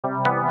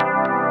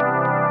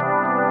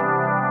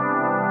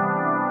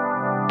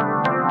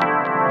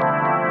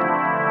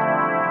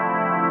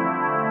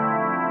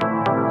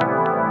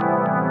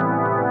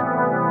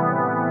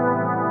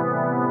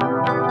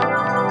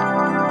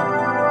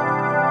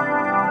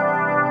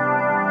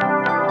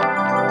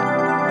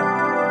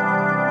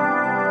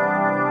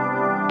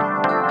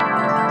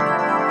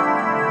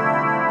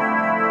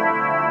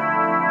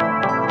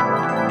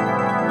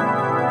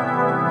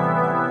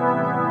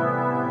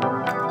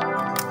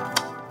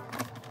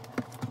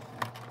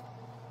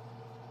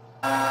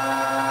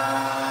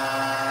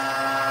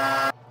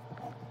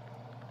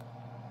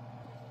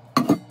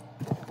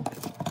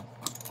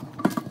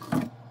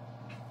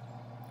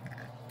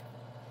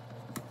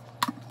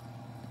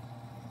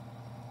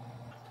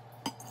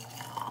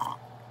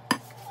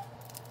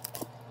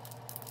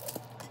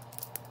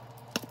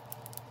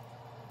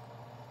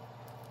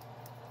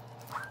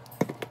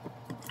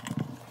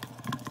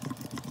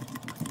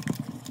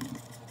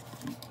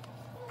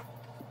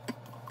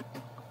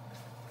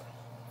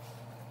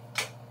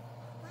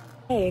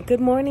Hey, good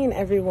morning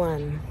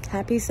everyone.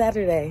 Happy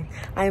Saturday.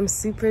 I am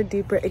super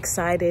duper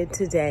excited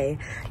today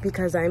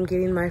because I'm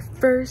getting my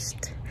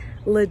first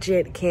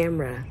legit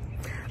camera.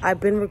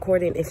 I've been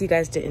recording, if you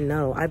guys didn't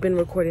know, I've been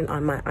recording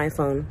on my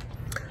iPhone.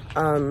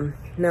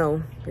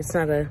 No, it's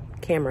not a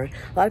camera.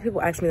 A lot of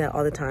people ask me that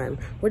all the time.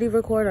 What do you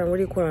record on? What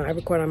do you record on? I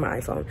record on my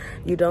iPhone.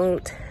 You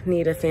don't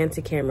need a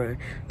fancy camera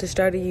to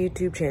start a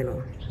YouTube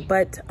channel.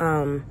 But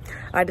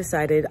I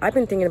decided, I've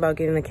been thinking about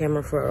getting a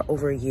camera for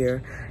over a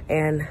year,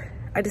 and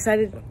I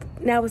decided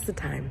now is the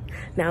time.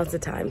 Now is the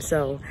time.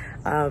 So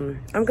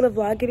I'm gonna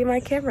vlog getting my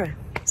camera.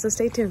 So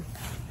stay tuned.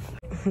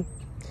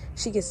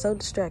 She gets so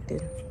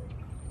distracted.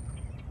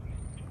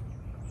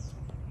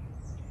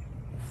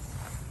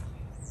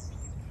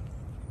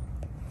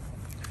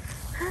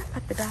 Hi,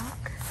 puppy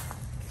dog.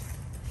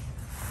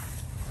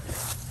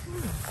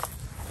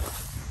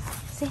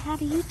 Say hi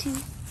to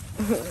YouTube.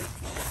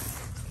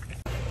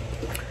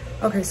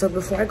 Okay, so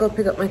before I go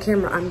pick up my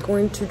camera, I'm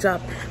going to drop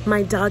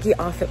my doggy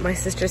off at my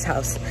sister's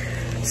house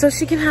so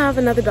she can have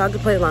another dog to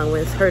play along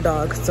with, her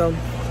dog. So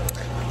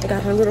I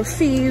got her little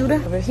food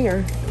over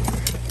here.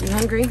 You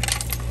hungry? I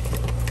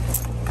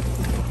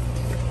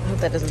hope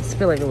that doesn't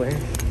spill everywhere.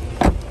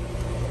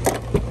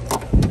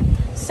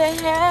 Say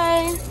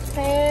hey.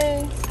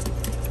 Hey.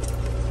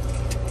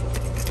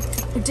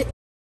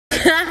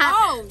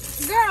 Oh,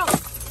 girl.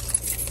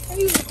 Are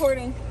you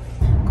recording?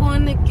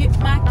 Going to get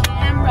my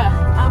camera.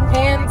 I'm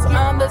hands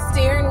on the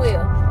steering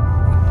wheel.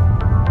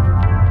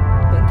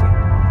 Thank you.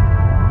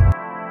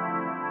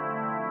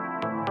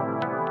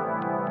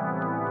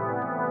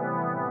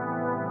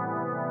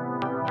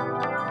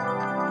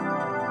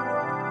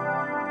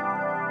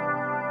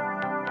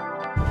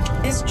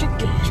 It's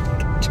tricky.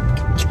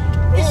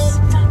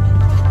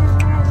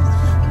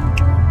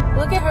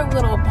 Look at her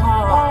little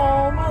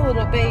paw. Oh, my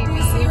little baby. Do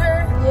you see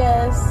her?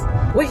 Yes.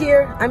 We're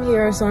here. I'm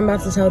here, so I'm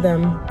about to tell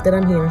them that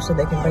I'm here so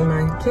they can bring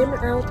my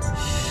camera out.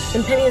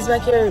 And Penny is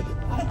back here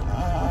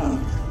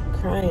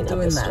crying up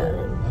a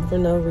storm for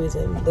no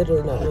reason.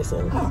 Literally no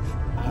reason.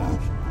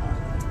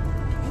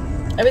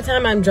 Every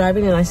time I'm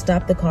driving and I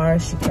stop the car,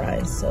 she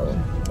cries. So,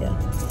 yeah.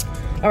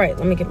 All right,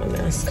 let me get my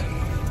mask.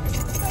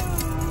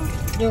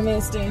 You want me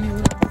to stay in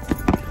here?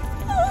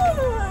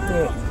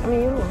 Yeah. I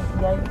mean,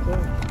 yeah, you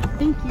can.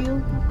 Thank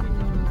you.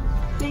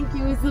 Thank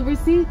you. Is the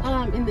receipt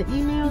in the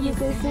email that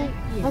they sent?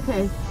 Yes.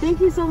 Okay. Thank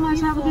you so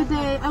much. Have a good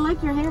day. I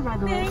like your hair, by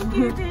the way. Thank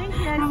you. Thank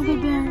you. Have a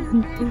good day.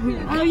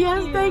 Oh,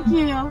 yes. Thank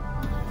you.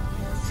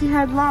 She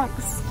had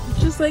locks.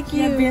 Just like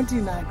you. Yeah,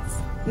 Bantu knots.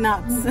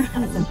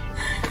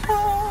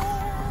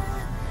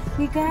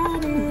 We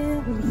got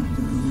it.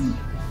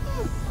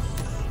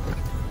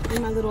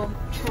 And my little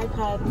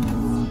tripod.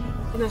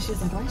 And now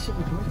she's like, why should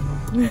we do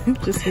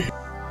it? Just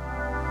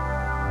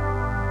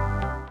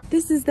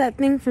this is that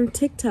thing from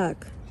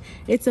TikTok.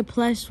 It's a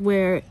plush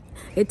where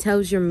it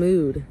tells your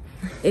mood.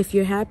 If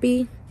you're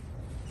happy,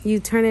 you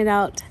turn it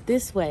out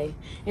this way.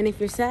 And if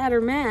you're sad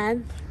or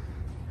mad,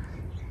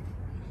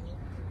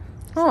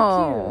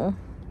 Oh,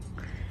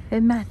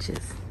 it matches.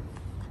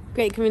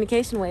 great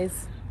communication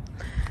ways.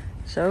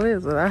 Sure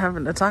is, without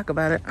having to talk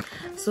about it.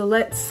 So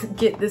let's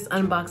get this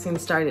unboxing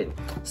started.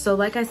 So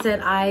like I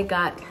said, I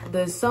got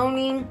the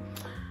Sony,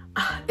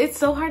 it's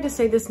so hard to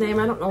say this name.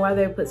 I don't know why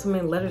they put so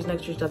many letters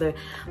next to each other.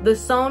 The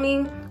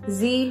Sony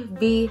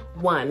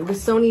ZV-1, the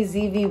Sony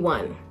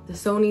ZV-1, the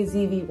Sony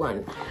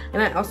ZV-1.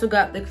 And I also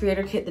got the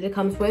creator kit that it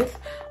comes with.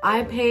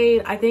 I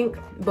paid, I think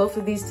both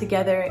of these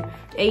together,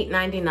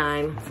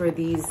 $8.99 for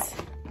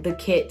the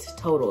kit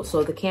total.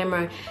 So the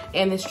camera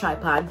and this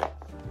tripod.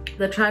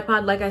 The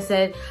tripod, like I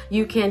said,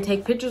 you can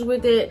take pictures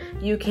with it.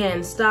 You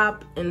can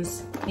stop and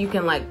you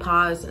can like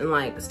pause and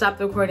like stop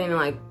the recording and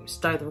like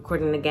start the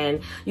recording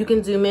again. You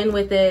can zoom in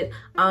with it.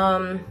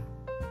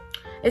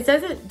 It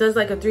says it does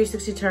like a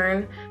 360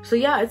 turn. So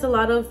yeah, it's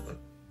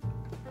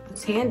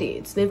it's handy,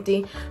 it's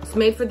nifty. It's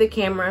made for the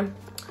camera.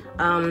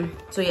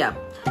 So yeah,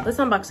 let's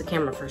unbox the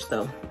camera first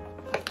though.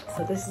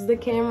 So this is the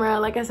camera.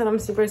 Like I said, I'm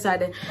super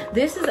excited.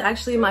 This is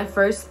actually my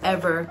first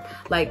ever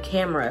like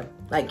camera,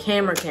 like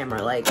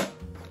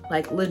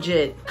like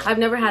legit. I've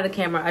never had a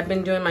camera. I've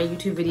been doing my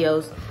YouTube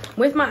videos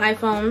with my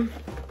iPhone.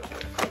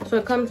 So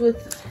it comes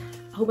with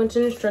a whole bunch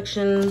of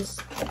instructions.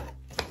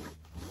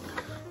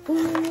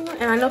 Ooh,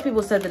 and I know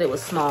people said that it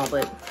was small,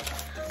 but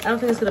I don't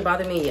think it's gonna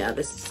bother me. Yeah,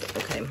 this is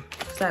okay,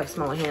 because I have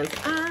smaller hands.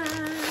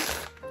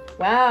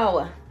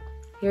 Wow,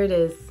 here it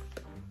is.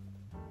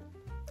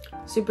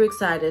 Super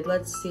excited.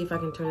 Let's see if I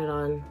can turn it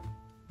on.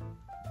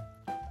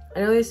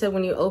 I know they said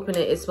when you open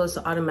it, it's supposed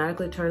to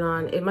automatically turn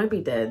on. It might be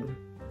dead.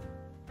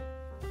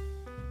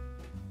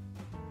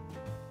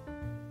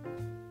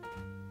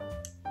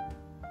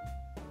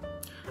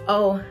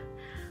 Oh,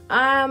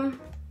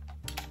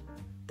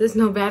 there's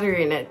no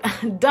battery in it.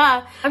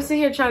 Duh. I'm sitting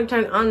here trying to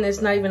turn on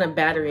this, not even a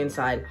battery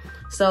inside.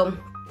 So,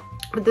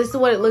 but this is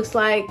what it looks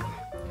like.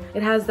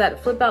 It has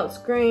that flip out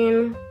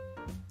screen.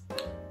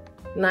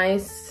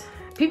 Nice.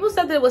 People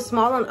said that it was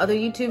small on other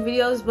YouTube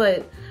videos,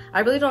 but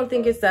I really don't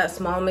think it's that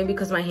small. Maybe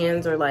because my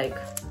hands are like,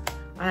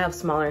 I have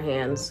smaller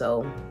hands,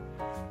 so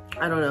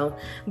I don't know.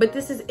 But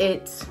this is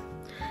it.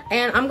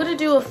 And I'm gonna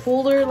do a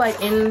fuller, like,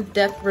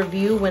 in-depth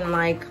review when,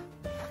 like,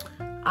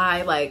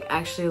 I like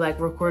actually like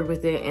record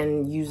with it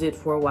and use it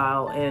for a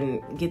while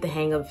and get the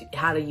hang of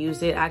how to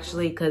use it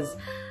actually, because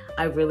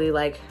I really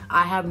like,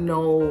 I have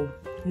no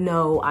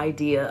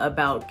idea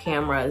about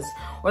cameras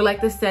or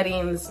like the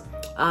settings,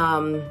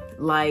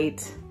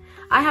 light.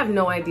 I have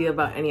no idea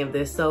about any of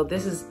this, so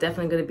this is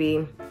definitely going to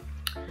be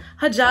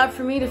a job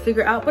for me to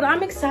figure out. But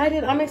I'm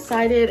excited, and I'm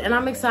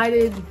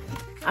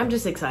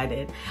just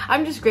excited.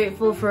 I'm just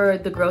grateful for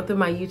the growth of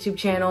my YouTube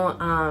channel,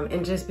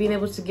 and just being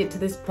able to get to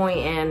this point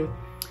and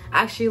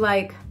actually,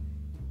 like,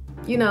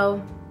 you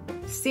know,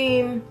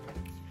 seeing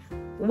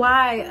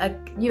why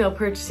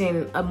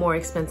purchasing a more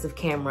expensive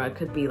camera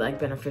could be like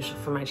beneficial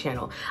for my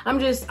channel. I'm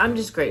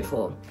just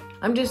grateful.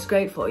 I'm just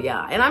grateful,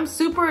 yeah. And I'm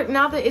super,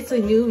 now that it's a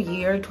new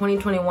year,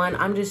 2021,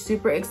 I'm just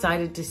super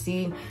excited to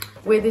see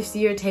where this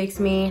year takes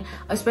me,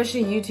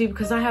 especially YouTube,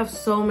 because I have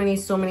so many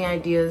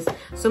ideas,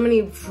 so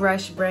many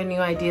fresh, brand new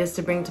ideas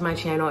to bring to my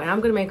channel. And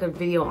I'm gonna make a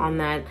video on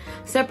that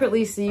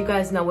separately so you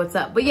guys know what's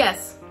up. But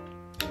yes,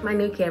 my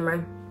new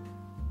camera.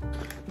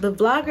 The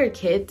vlogger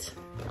kit.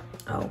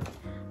 Oh,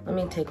 let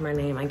me take my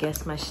name. I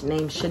guess my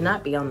name should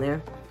not be on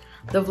there.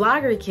 The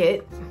vlogger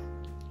kit.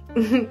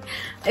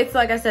 It's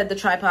like I said, the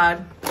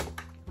tripod.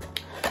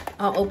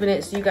 I'll open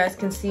it so you guys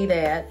can see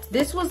that.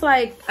 This was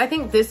like, I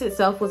think this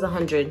itself was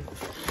 100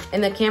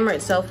 and the camera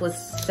itself was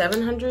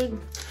 700.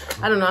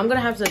 I don't know. I'm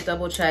gonna have to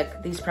double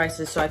check these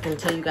prices so I can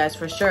tell you guys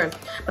for sure.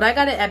 But I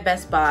got it at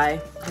Best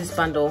Buy, this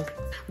bundle.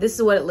 This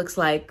is what it looks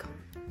like.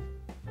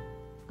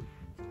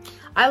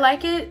 I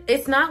like it.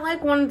 It's not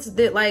like ones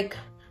that like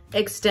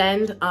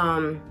extend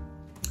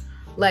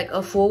like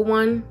a full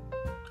one.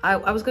 I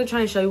was gonna try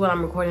and show you what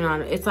I'm recording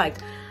on. It's like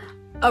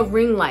a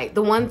ring light.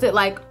 The ones that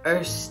like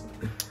are,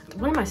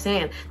 what am I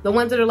saying? The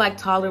ones that are like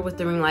taller with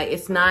the ring light.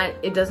 It's not,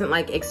 it doesn't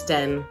like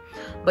extend,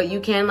 but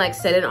you can like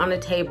set it on a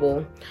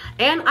table.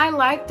 And I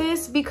like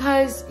this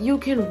because you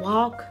can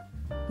walk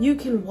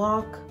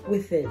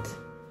with it.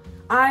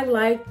 I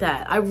like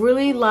that. I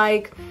really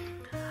like,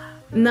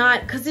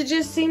 not, cause it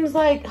just seems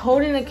like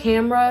holding a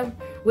camera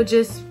would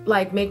just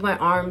like make my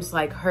arms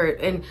like hurt,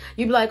 and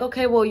you'd be like,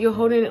 okay, well, you're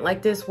holding it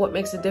like this, what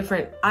makes it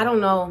different? I don't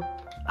know.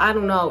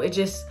 It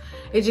just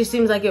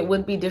seems like it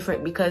would be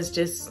different because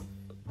just,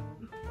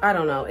 I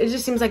don't know. It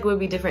just seems like it would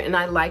be different. And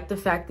I like the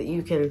fact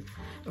that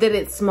that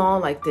it's small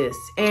like this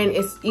and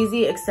it's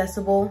easy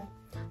accessible.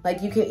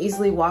 Like you can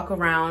easily walk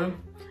around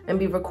and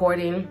be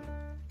recording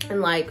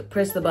and like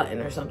press the button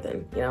or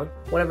something, you know,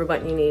 whatever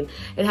button you need.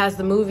 It has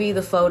the movie,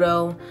 the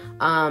photo,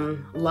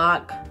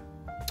 lock,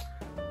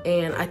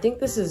 and I think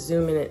this is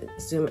zoom in,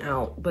 zoom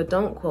out, but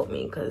don't quote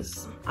me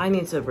because I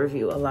need to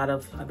review a lot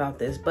about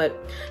this. But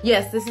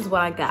yes, this is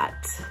what I got.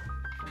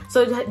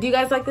 So do you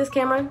guys like this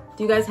camera?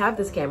 Do you guys have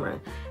this camera?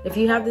 If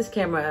you have this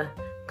camera,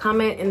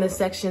 comment in the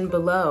section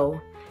below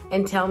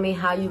and tell me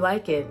how you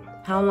like it.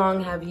 How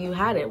long have you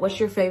had it? What's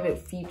your favorite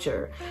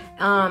feature?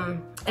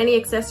 Any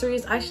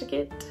accessories I should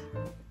get?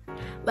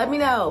 Let me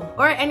know.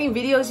 Or any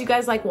videos you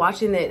guys like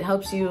watching that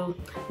helps you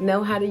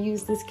know how to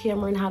use this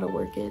camera and how to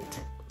work it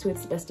to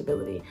its best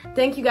ability.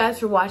 Thank you guys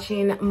for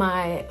watching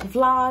my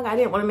vlog. I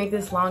didn't want to make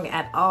this long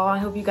at all. I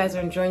hope you guys are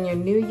enjoying your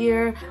new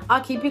year.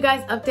 I'll keep you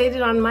guys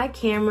updated on my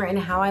camera and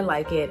how I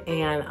like it.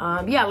 And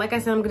yeah, like I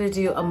said, I'm gonna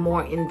do a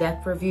more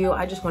in-depth review.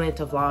 I just wanted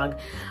to vlog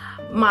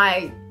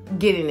my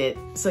getting it.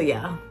 So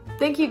yeah,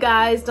 thank you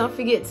guys. Don't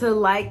forget to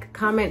like,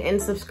 comment,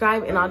 and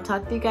subscribe, and I'll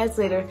talk to you guys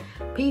later.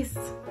 Peace.